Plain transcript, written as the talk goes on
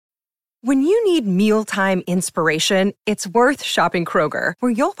When you need mealtime inspiration, it's worth shopping Kroger,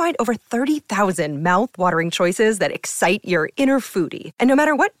 where you'll find over 30,000 mouth-watering choices that excite your inner foodie. And no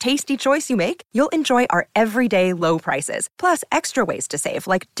matter what tasty choice you make, you'll enjoy our everyday low prices, plus extra ways to save,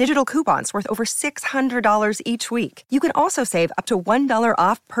 like digital coupons worth over $600 each week. You can also save up to $1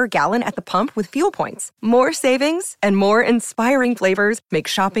 off per gallon at the pump with fuel points. More savings and more inspiring flavors make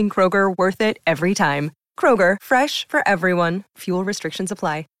shopping Kroger worth it every time. Kroger, fresh for everyone. Fuel restrictions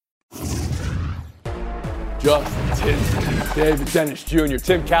apply. Justin Tinsley, David Dennis Jr.,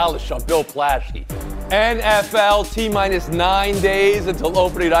 Tim Kalishaw, Bill Plaschke. NFL T-minus 9 days until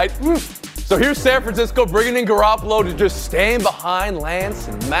opening night. So here's San Francisco bringing in Garoppolo to just stand behind Lance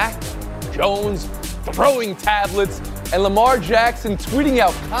and Mac Jones, throwing tablets, and Lamar Jackson tweeting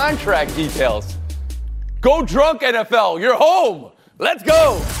out contract details. Go drunk, NFL. You're home. Let's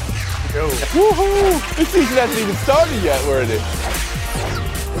go. Woohoo. This season hasn't even started yet. Where it is.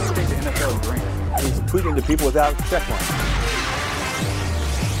 Let's take the NFL drink. He's tweeting to people without check marks.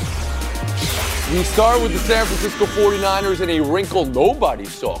 We start with the San Francisco 49ers in a wrinkle nobody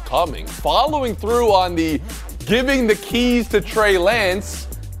saw coming, following through on the giving the keys to Trey Lance,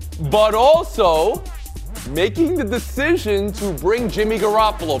 but also making the decision to bring Jimmy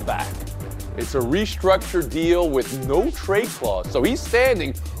Garoppolo back. It's a restructured deal with no trade clause, so he's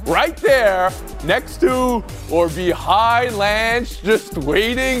standing right there next to or behind Lance, just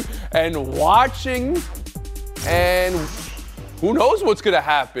waiting and watching, and who knows what's going to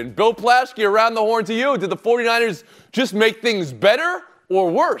happen. Bill Plaschke, around the horn to you. Did the 49ers just make things better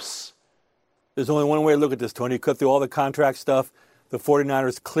or worse? There's only one way to look at this, Tony. Cut through all the contract stuff. The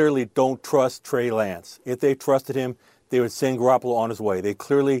 49ers clearly don't trust Trey Lance. If they trusted him, they would send Garoppolo on his way. They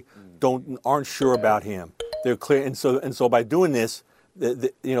clearly aren't sure about him. They're clear, and so by doing this,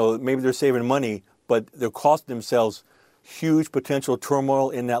 maybe they're saving money, but they're costing themselves huge potential turmoil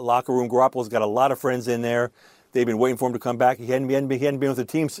in that locker room. Garoppolo's got a lot of friends in there. They've been waiting for him to come back. He hadn't been with the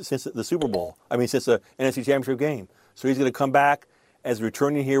team since the Super Bowl. Since the NFC Championship game. So he's going to come back as a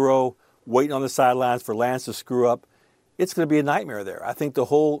returning hero, waiting on the sidelines for Lance to screw up. It's going to be a nightmare there. I think the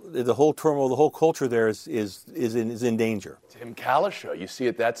whole turmoil, the whole culture there is in danger. Tim Kalishaw, you see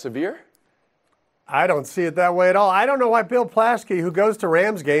it that severe? I don't see it that way at all. I don't know why Bill Plaschke, who goes to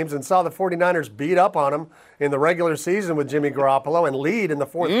Rams games and saw the 49ers beat up on him in the regular season with Jimmy Garoppolo and lead in the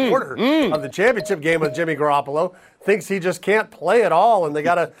fourth quarter of the championship game with Jimmy Garoppolo, thinks he just can't play at all, and they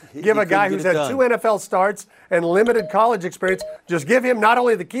got to give a guy who's had 2 NFL starts and limited college experience, just give him not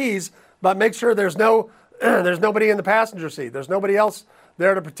only the keys, but make sure there's nobody in the passenger seat. There's nobody else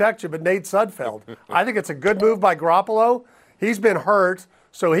there to protect you but Nate Sudfeld. I think it's a good move by Garoppolo. He's been hurt,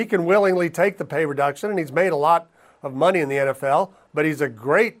 so he can willingly take the pay reduction, and he's made a lot of money in the NFL, but he's a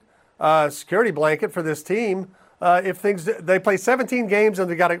great security blanket for this team. They play 17 games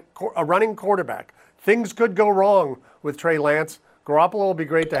and they got a running quarterback. Things could go wrong with Trey Lance. Garoppolo will be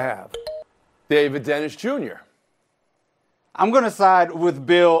great to have. David Dennis Jr. I'm going to side with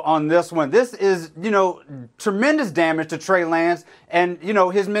Bill on this one. This is, tremendous damage to Trey Lance and,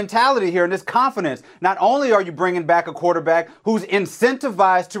 his mentality here and his confidence. Not only are you bringing back a quarterback who's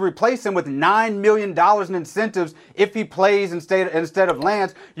incentivized to replace him with $9 million in incentives if he plays instead of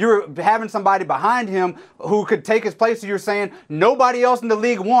Lance, you're having somebody behind him who could take his place. So you're saying nobody else in the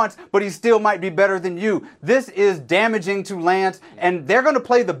league wants, but he still might be better than you. This is damaging to Lance, and they're going to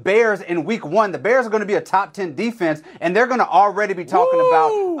play the Bears in week 1. The Bears are going to be a top 10 defense, and they're going to already be talking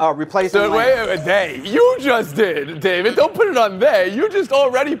about replacing Lance. Wait, you just did, David. Don't put it on they. You just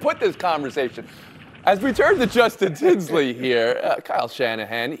already put this conversation. As we turn to Justin Tinsley here, Kyle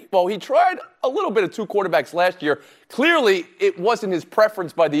Shanahan, he tried a little bit of 2 quarterbacks last year. Clearly, it wasn't his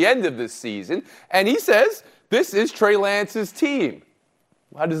preference by the end of this season. And he says this is Trey Lance's team.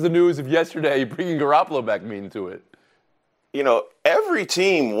 How does the news of yesterday bringing Garoppolo back mean to it? Every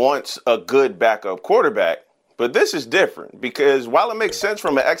team wants a good backup quarterback. But this is different because while it makes sense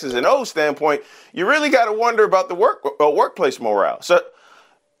from an X's and O's standpoint, you really got to wonder about the workplace morale. So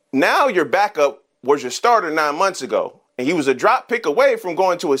now your backup was your starter 9 months ago, and he was a drop pick away from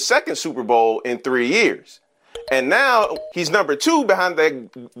going to his second Super Bowl in 3 years. And now he's number 2 behind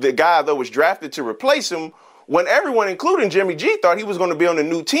the guy that was drafted to replace him when everyone, including Jimmy G, thought he was going to be on a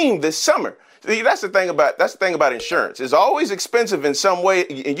new team this summer. See, that's the thing about insurance. It's always expensive in some way,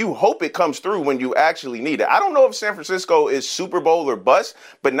 and you hope it comes through when you actually need it. I don't know if San Francisco is Super Bowl or bust,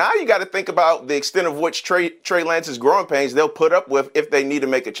 but now you got to think about the extent of which Trey Lance's growing pains they'll put up with if they need to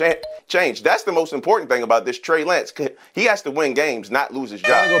make a change. That's the most important thing about this Trey Lance. He has to win games, not lose his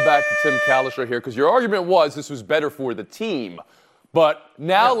job. I want to go back to Tim Kalishaw here because your argument was this was better for the team. But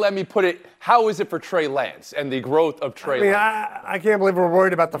now let me put it, how is it for Trey Lance and the growth of Trey Lance? I can't believe we're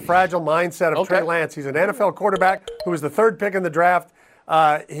worried about the fragile mindset of Trey Lance. He's an NFL quarterback who was the third pick in the draft.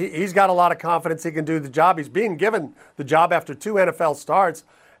 He's got a lot of confidence he can do the job. He's being given the job after 2 NFL starts.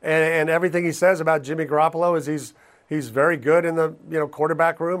 And everything he says about Jimmy Garoppolo is he's very good in the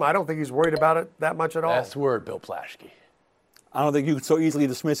quarterback room. I don't think he's worried about it that much at all. Last word, Bill Plaschke. I don't think you could so easily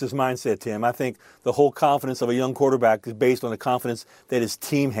dismiss his mindset, Tim. I think the whole confidence of a young quarterback is based on the confidence that his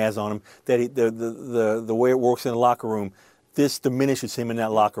team has on him, that the way it works in the locker room. This diminishes him in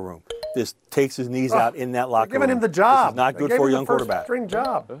that locker room. This takes his knees out in that locker room. Giving him the job. This is not good for a young quarterback. String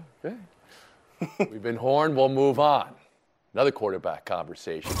job. Okay. We've been horned. We'll move on. Another quarterback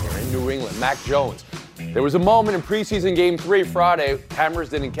conversation here in New England. Mac Jones. There was a moment in preseason game 3 Friday. Hammers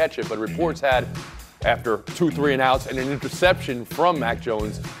didn't catch it, but reports had, after 2 3-and-outs and an interception from Mac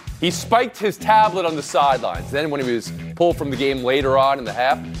Jones, he spiked his tablet on the sidelines. Then when he was pulled from the game later on in the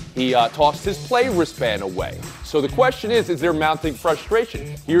half, he tossed his play wristband away. So the question is there mounting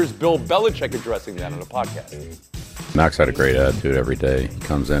frustration? Here's Bill Belichick addressing that on a podcast. Mac's had a great attitude every day. He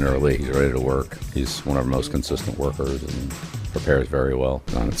comes in early, he's ready to work. He's one of our most consistent workers and prepares very well.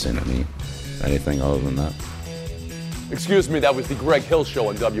 I haven't seen anything other than that. Excuse me, that was the Greg Hill show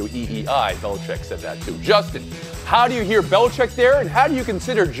on WEEI. Belichick said that too. Justin, how do you hear Belichick there, and how do you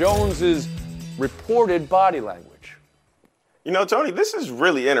consider Jones's reported body language? Tony, this is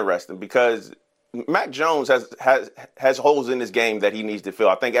really interesting because Mac Jones has holes in his game that he needs to fill.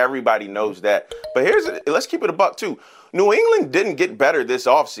 I think everybody knows that. But let's keep it a buck too. New England didn't get better this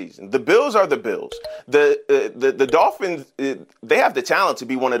offseason. The Bills are the Bills. The Dolphins, they have the talent to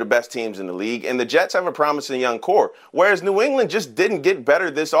be one of the best teams in the league, and the Jets have a promising young core, whereas New England just didn't get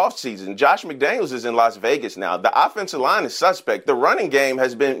better this offseason. Josh McDaniels is in Las Vegas now. The offensive line is suspect. The running game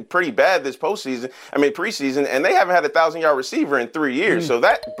has been pretty bad this preseason, and they haven't had a 1,000-yard receiver in 3 years. So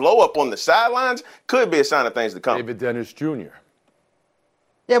that blow-up on the sidelines could be a sign of things to come. David Dennis Jr.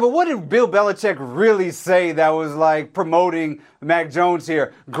 Yeah, but what did Bill Belichick really say that was like promoting Mac Jones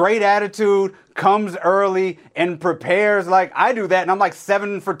here? Great attitude, comes early, and prepares. Like, I do that, and I'm like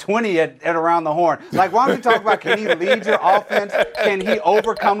 7 for 20 at around the horn. Like, why don't you talk about can he lead your offense? Can he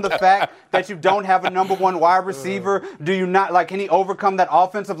overcome the fact that you don't have a number 1 wide receiver? Do you not, can he overcome that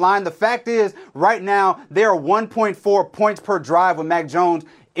offensive line? The fact is, right now, there are 1.4 points per drive with Mac Jones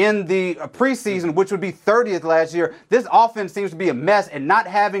in the preseason, which would be 30th last year. This offense seems to be a mess, and not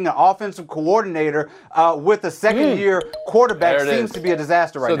having an offensive coordinator with a second-year quarterback seems to be a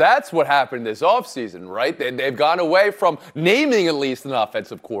disaster right now. So that's what happened this offseason, right? They've gone away from naming at least an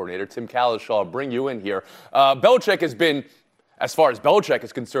offensive coordinator. Tim Kalishaw, I'll bring you in here. Belichick has been, as far as Belichick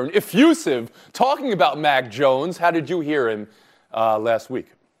is concerned, effusive talking about Mac Jones. How did you hear him last week?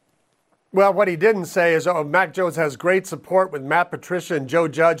 Well, what he didn't say is, Mac Jones has great support with Matt Patricia and Joe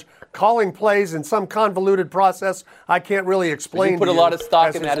Judge calling plays in some convoluted process I can't really explain. You put a lot of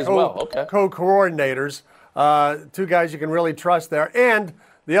stock in that as well. Okay. Co-coordinators, 2 guys you can really trust there. And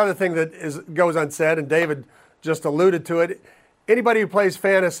the other thing that goes unsaid, and David just alluded to it, anybody who plays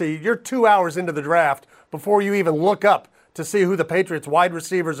fantasy, you're 2 hours into the draft before you even look up to see who the Patriots wide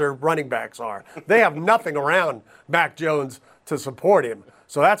receivers or running backs are. They have nothing around Mac Jones to support him.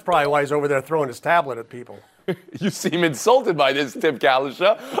 So that's probably why he's over there throwing his tablet at people. You seem insulted by this, Tim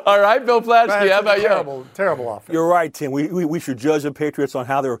Kalishaw. All right, Bill Plaschke, how about you? Terrible offense. You're right, Tim. We should judge the Patriots on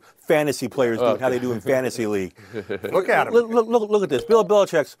how their fantasy players do, how they do in fantasy league. Look at him. Look at this. Bill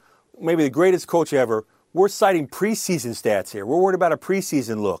Belichick's maybe the greatest coach ever. We're citing preseason stats here. We're worried about a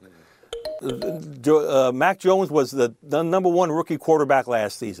preseason look. Mac Jones was the number 1 rookie quarterback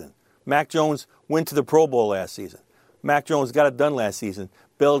last season. Mac Jones went to the Pro Bowl last season. Mac Jones got it done last season.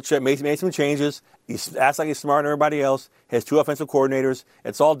 Belichick made some changes. He acts like he's smarter than everybody else. Has 2 offensive coordinators.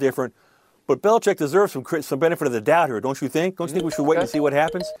 It's all different. But Belichick deserves some benefit of the doubt here, don't you think? Don't you think we should wait and see what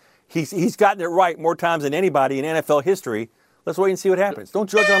happens? He's gotten it right more times than anybody in NFL history. Let's wait and see what happens. Don't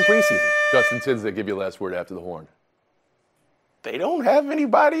judge on preseason. Justin Tinsley, give you last word after the horn. They don't have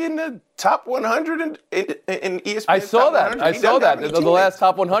anybody in the top 100 in ESPN. I saw that. The last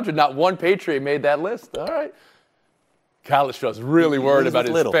top 100, not one Patriot made that list. All right. Kalishaw's really worried about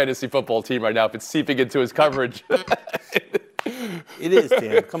his fantasy football team right now if it's seeping into his coverage. It is,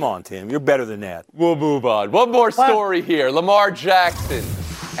 Tim. Come on, Tim. You're better than that. We'll move on. One more story here. Lamar Jackson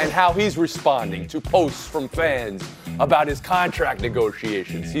and how he's responding to posts from fans about his contract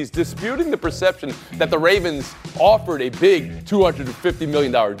negotiations. He's disputing the perception that the Ravens offered a big $250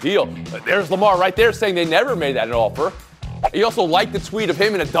 million deal. There's Lamar right there saying they never made that an offer. He also liked the tweet of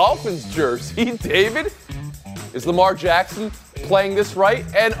him in a Dolphins jersey. David, is Lamar Jackson playing this right?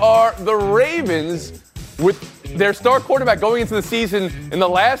 And are the Ravens, with their star quarterback going into the season in the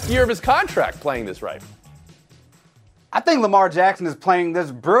last year of his contract playing this right? I think Lamar Jackson is playing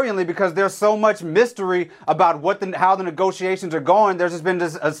this brilliantly because there's so much mystery about how the negotiations are going. There's just been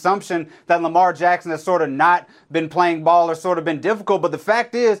this assumption that Lamar Jackson has sort of not been playing ball or sort of been difficult. But the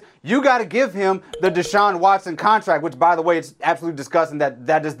fact is, you got to give him the Deshaun Watson contract, which, by the way, it's absolutely disgusting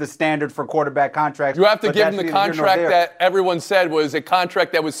that is the standard for quarterback contracts. You have to give him the contract that everyone said was a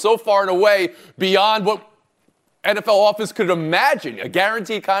contract that was so far and away beyond what NFL office could imagine. A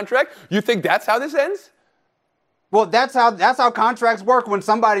guaranteed contract? You think that's how this ends? Well, that's how contracts work. When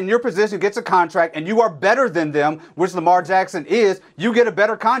somebody in your position gets a contract and you are better than them, which Lamar Jackson is, you get a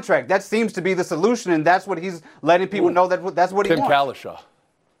better contract. That seems to be the solution, and that's what he's letting people know that's what he wants. Tim Kalishaw.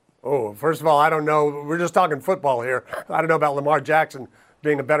 Oh, first of all, I don't know. We're just talking football here. I don't know about Lamar Jackson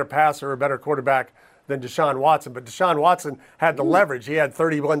being a better passer or a better quarterback than Deshaun Watson. But Deshaun Watson had the leverage. He had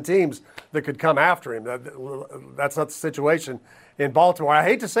 31 teams that could come after him. That's not the situation in Baltimore. I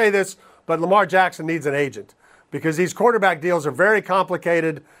hate to say this, but Lamar Jackson needs an agent, because these quarterback deals are very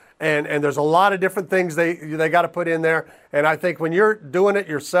complicated, and there's a lot of different things they got to put in there. And I think when you're doing it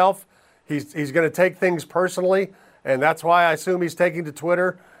yourself, he's going to take things personally, and that's why I assume he's taking to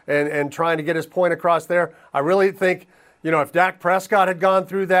Twitter and trying to get his point across there. I really think, if Dak Prescott had gone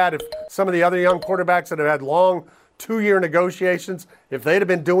through that, if some of the other young quarterbacks that have had long 2-year negotiations, if they'd have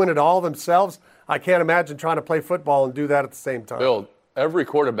been doing it all themselves, I can't imagine trying to play football and do that at the same time. Bill, every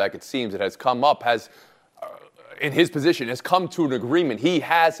quarterback, it seems, that has come up in his position has come to an agreement. He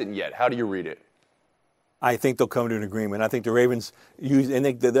hasn't yet. How do you read it? I think they'll come to an agreement. I think the Ravens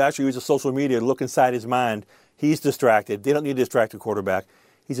they actually use the social media to look inside his mind. He's distracted. They don't need to distract a quarterback.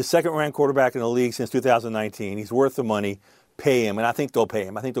 He's a second-ranked quarterback in the league since 2019. He's worth the money. Pay him, and I think they'll pay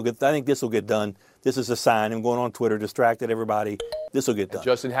him. I think this will get done. This is a sign. Him going on Twitter, distracted everybody. This will get done.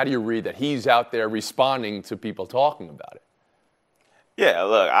 Justin, how do you read that? He's out there responding to people talking about it. Yeah,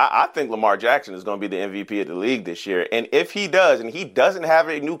 look, I think Lamar Jackson is going to be the MVP of the league this year. And if he does, and he doesn't have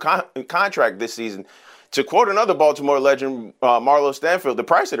a new contract this season, to quote another Baltimore legend, Marlo Stanfield, the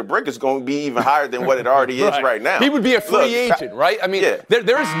price of the brick is going to be even higher than what it already is right now. He would be a free agent, right? I mean,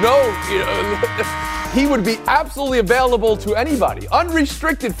 there is no, he would be absolutely available to anybody.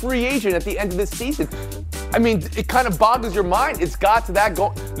 Unrestricted free agent at the end of this season. I mean, it kind of boggles your mind. It's got to that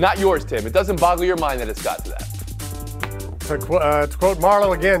not yours, Tim. It doesn't boggle your mind that it's got to that. To quote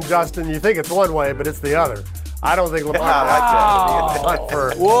Marlo again, Justin, you think it's one way, but it's the other. I don't think Lamar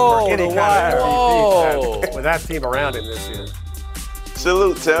for any kind of MVP with that team around him this year.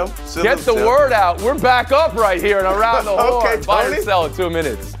 Salute, Tim. Salute, Get the word out. We're back up right here and around the horn. Okay, Buy Tony. and sell in 2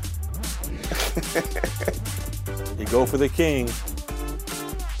 minutes. You go for the king.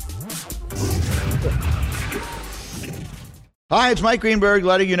 Hi, it's Mike Greenberg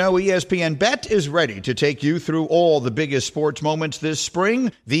letting you know ESPN Bet is ready to take you through all the biggest sports moments this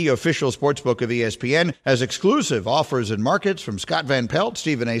spring. The official sportsbook of ESPN has exclusive offers and markets from Scott Van Pelt,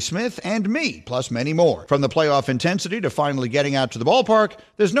 Stephen A. Smith, and me, plus many more. From the playoff intensity to finally getting out to the ballpark,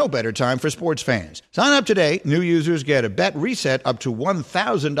 there's no better time for sports fans. Sign up today. New users get a bet reset up to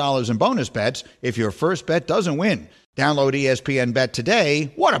 $1,000 in bonus bets if your first bet doesn't win. Download ESPN Bet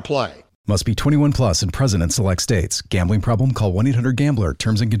today. What a play. Must be 21 plus and present in select states. Gambling problem? Call 1-800-GAMBLER.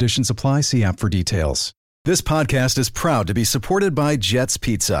 Terms and conditions apply. See app for details. This podcast is proud to be supported by Jets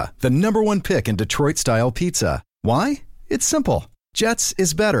Pizza, the #1 pick in Detroit-style pizza. Why? It's simple. Jets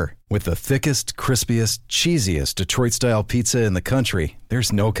is better. With the thickest, crispiest, cheesiest Detroit-style pizza in the country,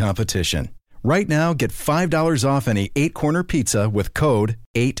 there's no competition. Right now, get $5 off any 8-corner pizza with code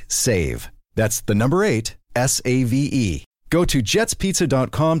 8SAVE. That's the number 8, S-A-V-E. Go to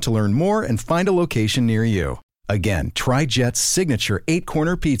jetspizza.com to learn more and find a location near you. Again, try Jet's signature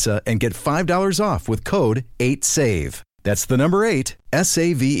 8-corner pizza and get $5 off with code 8SAVE. That's the number 8,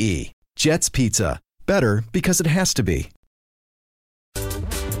 S-A-V-E. Jet's Pizza. Better because it has to be.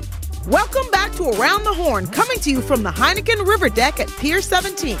 Welcome back to Around the Horn, coming to you from the Heineken River Deck at Pier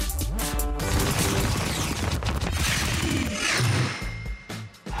 17.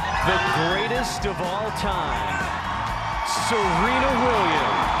 The greatest of all time, Serena Williams.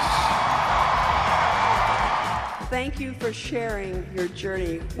 Thank you for sharing your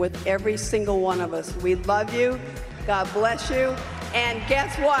journey with every single one of us. We love you. God bless you. And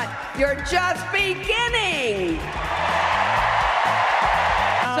guess what? You're just beginning.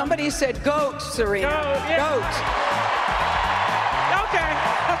 Somebody said goat, Serena. Goat. Okay.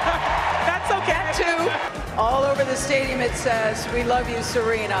 That's okay. That too. All over the stadium it says, we love you,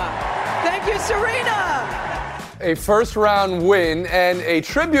 Serena. Thank you, Serena. A first-round win and a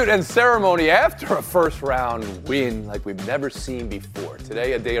tribute and ceremony after a first-round win like we've never seen before.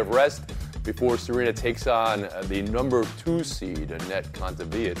 Today, a day of rest before Serena takes on the number 2 seed, Annette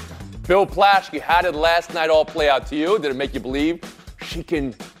Kontaveit. Bill Plaschke, how did last night all play out to you? Did it make you believe she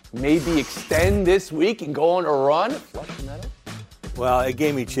can maybe extend this week and go on a run? Flushing that up? Well, it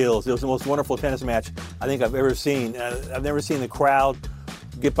gave me chills. It was the most wonderful tennis match I think I've ever seen. I've never seen the crowd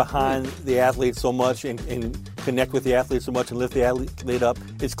get behind the athlete so much and connect with the athlete so much and lift the athlete up.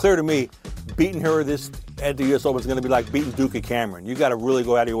 It's clear to me, beating her at the U.S. Open is going to be like beating Duke of Cameron. You got to really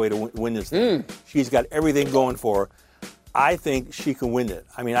go out of your way to win this thing. She's got everything going for her. I think she can win it.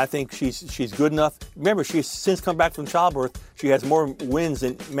 I mean, I think she's good enough. Remember, she's since come back from childbirth. She has more wins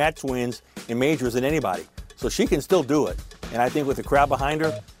and match wins in majors than anybody. So she can still do it. And I think with the crowd behind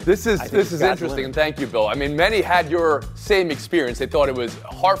her, this is interesting, and thank you, Bill. I mean, many had your same experience. They thought it was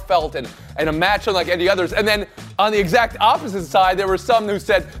heartfelt and a match unlike any others. And then on the exact opposite side, there were some who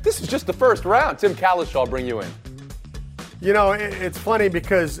said, this is just the first round. Tim Kalish, I'll bring you in. You know, it's funny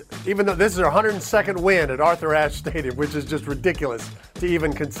because even though this is her 102nd win at Arthur Ashe Stadium, which is just ridiculous to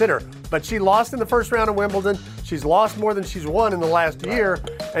even consider, but she lost in the first round of Wimbledon. She's lost more than she's won in the last year,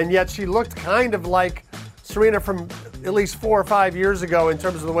 and yet she looked kind of like Serena from at least 4 or 5 years ago in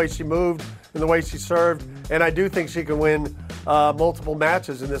terms of the way she moved and the way she served. And I do think she can win multiple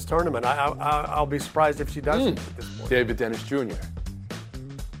matches in this tournament. I'll be surprised if she doesn't at this point. David Dennis Jr.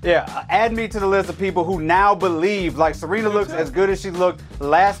 Yeah, add me to the list of people who now believe like Serena looks as good as she looked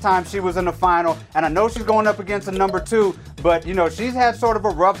last time she was in the final. And I know she's going up against a number 2, but, you know, she's had sort of a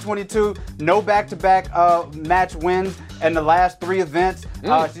rough 22, no back-to-back match wins in the last 3 events.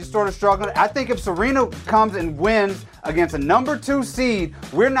 She's sort of struggling. I think if Serena comes and wins against a number 2 seed,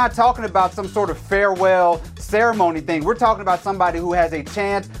 we're not talking about some sort of farewell ceremony thing. We're talking about somebody who has a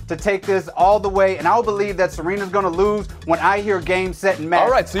chance to take this all the way. And I'll believe that Serena's going to lose when I hear game, set, and match. All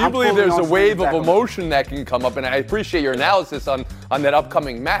right, so you believe there's a wave of emotion that can come up, and I appreciate your analysis on that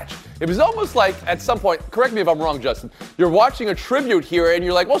upcoming match. It was almost like at some point, correct me if I'm wrong, Justin, you're watching a tribute here and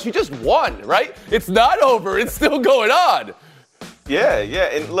you're like, well, she just won, right? It's not over. It's still going on. Yeah.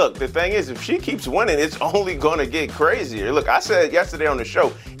 And look, the thing is, if she keeps winning, it's only going to get crazier. Look, I said yesterday on the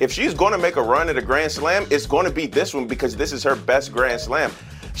show, if she's going to make a run at a Grand Slam, it's going to be this one because this is her best Grand Slam.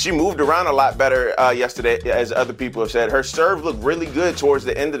 She moved around a lot better yesterday, as other people have said. Her serve looked really good towards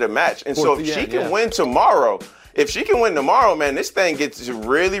the end of the match. And so if she can win tomorrow, man, this thing gets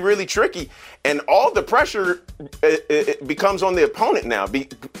really, really tricky. And all the pressure it becomes on the opponent now.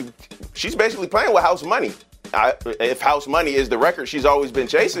 She's basically playing with house money. If house money is the record she's always been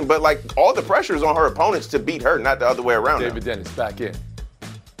chasing, but like all the pressure is on her opponents to beat her, not the other way around. David Dennis back in.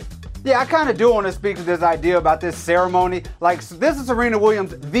 Yeah, I kind of do want to speak to this idea about this ceremony. Like, this is Serena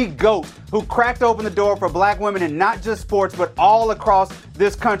Williams, the GOAT, who cracked open the door for black women in not just sports, but all across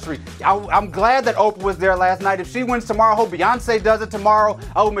this country. I'm glad that Oprah was there last night. If she wins tomorrow, I hope Beyonce does it tomorrow.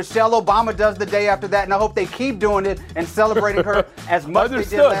 I hope Michelle Obama does the day after that, and I hope they keep doing it and celebrating her as much as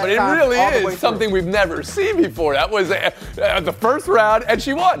they did last but it time, really is something we've never seen before. That was the first round, and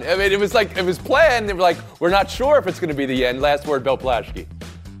she won. I mean, it was planned. They were like, we're not sure if it's going to be the end. Last word, Bill Plaschke.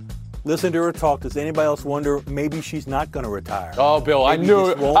 Listen to her talk. Does anybody else wonder maybe she's not going to retire? Oh, Bill, maybe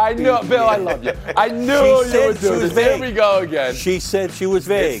Bill, I love you. I knew you would do this. There we go again. She said she was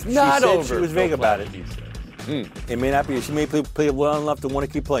vague. It's not over. She was vague about it. It may not be. She may play well enough to want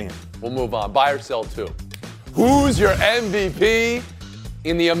to keep playing. We'll move on. Buy or sell two. Who's your MVP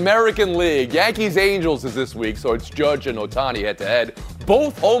in the American League? Yankees-Angels is this week, so it's Judge and Ohtani head-to-head.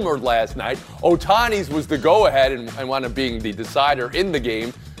 Both homered last night. Ohtani's was the go-ahead and wound up being the decider in the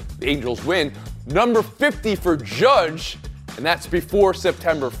game. The Angels win. Number 50 for Judge, and that's before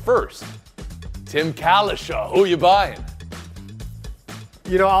September 1st. Tim Kalishaw, who you buying?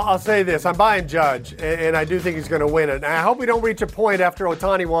 You know, I'll say this. I'm buying Judge, and I do think he's going to win it. And I hope we don't reach a point after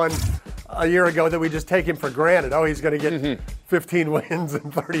Ohtani won a year ago that we just take him for granted. Oh, he's going to get 15 wins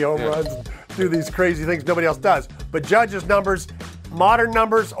and 30 home runs and do these crazy things nobody else does. But Judge's numbers, modern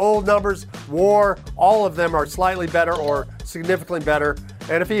numbers, old numbers, WAR, all of them are slightly better or significantly better.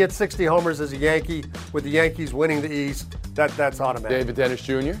 And if he hits 60 homers as a Yankee, with the Yankees winning the East, that's automatic. David Dennis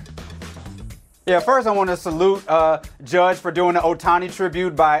Jr.? Yeah, first I want to salute Judge for doing the Ohtani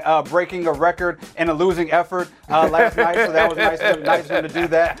tribute by breaking a record in a losing effort last night. So that was nice of him to do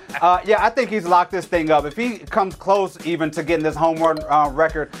that. Yeah, I think he's locked this thing up. If he comes close even to getting this home run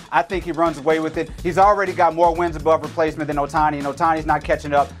record, I think he runs away with it. He's already got more wins above replacement than Ohtani, and Ohtani's not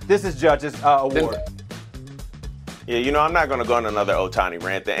catching up. This is Judge's award. Yeah, you know, I'm not going to go on another Ohtani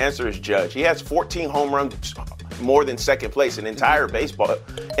rant. The answer is Judge. He has 14 home runs more than second place in entire baseball.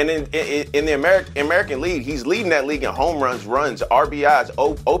 And in the American League, he's leading that league in home runs, runs, RBIs,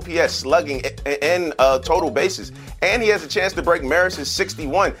 OPS, slugging, and total bases. And he has a chance to break Maris's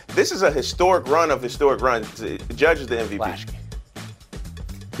 61. This is a historic run of historic runs. Judge is the MVP.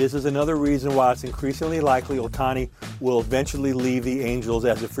 This is another reason why it's increasingly likely Ohtani will eventually leave the Angels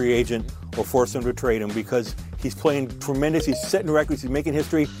as a free agent or force them to trade him, because he's playing tremendous. He's setting records. He's making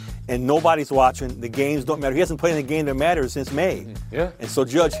history, and nobody's watching. The games don't matter. He hasn't played in a game that matters since May. Yeah. And so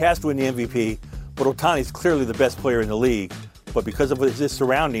Judge has to win the MVP, but Ohtani's clearly the best player in the league. But because of his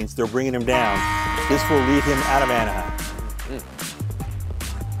surroundings, they're bringing him down. This will lead him out of Anaheim.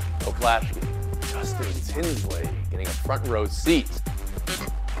 Oklashki, Justin Tinsley getting a front row seat.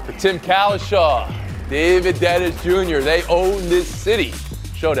 For Tim Kalishaw, David Dennis Jr., they own this city.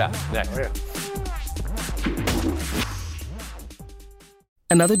 Showdown next.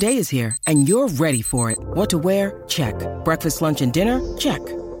 Another day is here, and you're ready for it. What to wear? Check. Breakfast, lunch, and dinner? Check.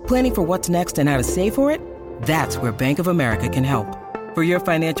 Planning for what's next and how to save for it? That's where Bank of America can help. For your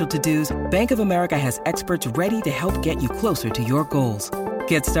financial to-dos, Bank of America has experts ready to help get you closer to your goals.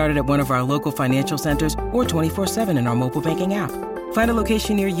 Get started at one of our local financial centers or 24/7 in our mobile banking app. Find a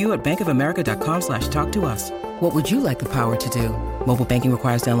location near you at bankofamerica.com/talktous. What would you like the power to do? Mobile banking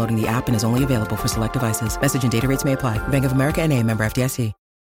requires downloading the app and is only available for select devices. Message and data rates may apply. Bank of America NA, member FDIC.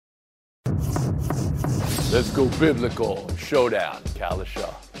 Let's go biblical. Showdown,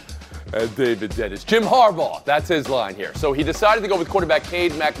 Kalishaw and David Dennis. Jim Harbaugh, that's his line here. So he decided to go with quarterback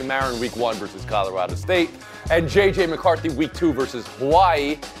Cade McNamara in week 1 versus Colorado State and J.J. McCarthy week 2 versus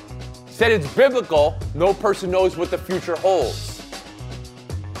Hawaii. Said it's biblical. No person knows what the future holds.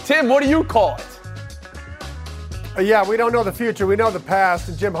 Tim, what do you call it? Yeah, we don't know the future. We know the past.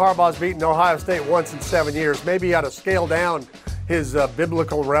 And Jim Harbaugh's beaten Ohio State once in 7 years. Maybe he ought to scale down his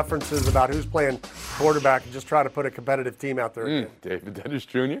biblical references about who's playing quarterback and just try to put a competitive team out there again. David Dennis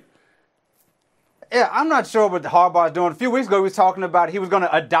Jr.? Yeah, I'm not sure what Harbaugh's doing. A few weeks ago, he was talking about he was going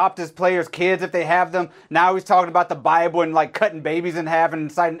to adopt his players' kids if they have them. Now he's talking about the Bible and, like, cutting babies in half and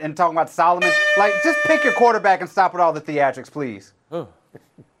talking about Solomon. Like, just pick your quarterback and stop with all the theatrics, please. Oh.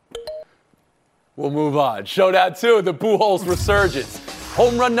 We'll move on. Showdown 2, the Pujols resurgence.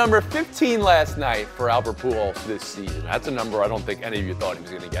 Home run number 15 last night for Albert Pujols this season. That's a number I don't think any of you thought he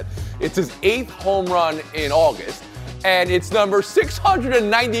was going to get. It's his 8th home run in August, and it's number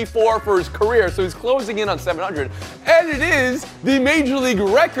 694 for his career, so he's closing in on 700. And it is the Major League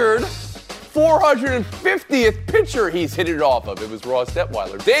record 450th pitcher he's hit it off of. It was Ross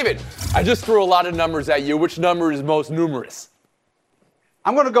Detweiler. David, I just threw a lot of numbers at you. Which number is most numerous?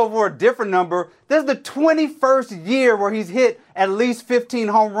 I'm going to go for a different number. This is the 21st year where he's hit at least 15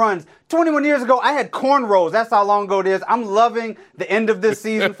 home runs. 21 years ago, I had cornrows. That's how long ago it is. I'm loving the end of this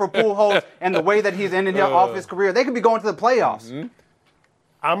season for Pujols and the way that he's ended off his career. They could be going to the playoffs. Mm-hmm.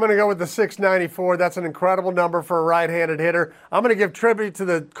 I'm going to go with the 694. That's an incredible number for a right-handed hitter. I'm going to give tribute to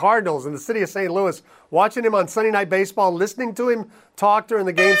the Cardinals in the city of St. Louis. Watching him on Sunday Night Baseball, listening to him talk during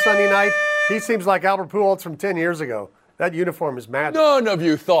the game Sunday night, he seems like Albert Pujols from 10 years ago. That uniform is magic. None of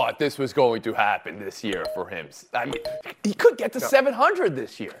you thought this was going to happen this year for him. I mean, he could get to 700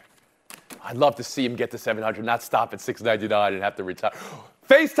 this year. I'd love to see him get to 700, not stop at 699 and have to retire.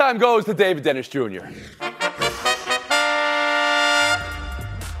 FaceTime goes to David Dennis Jr.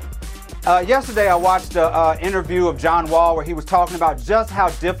 Yesterday, I watched an interview of John Wall where he was talking about just how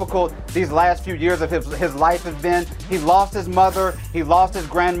difficult these last few years of his life has been. He lost his mother. He lost his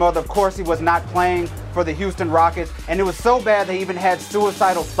grandmother. Of course, he was not playing for the Houston Rockets. And it was so bad that he even had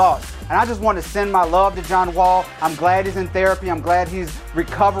suicidal thoughts. And I just want to send my love to John Wall. I'm glad he's in therapy. I'm glad he's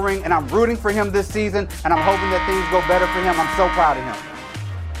recovering. And I'm rooting for him this season. And I'm hoping that things go better for him. I'm so proud of him.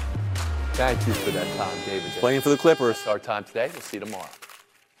 Thank you for that time, David. Playing for the Clippers. That's our time today. We'll see you tomorrow.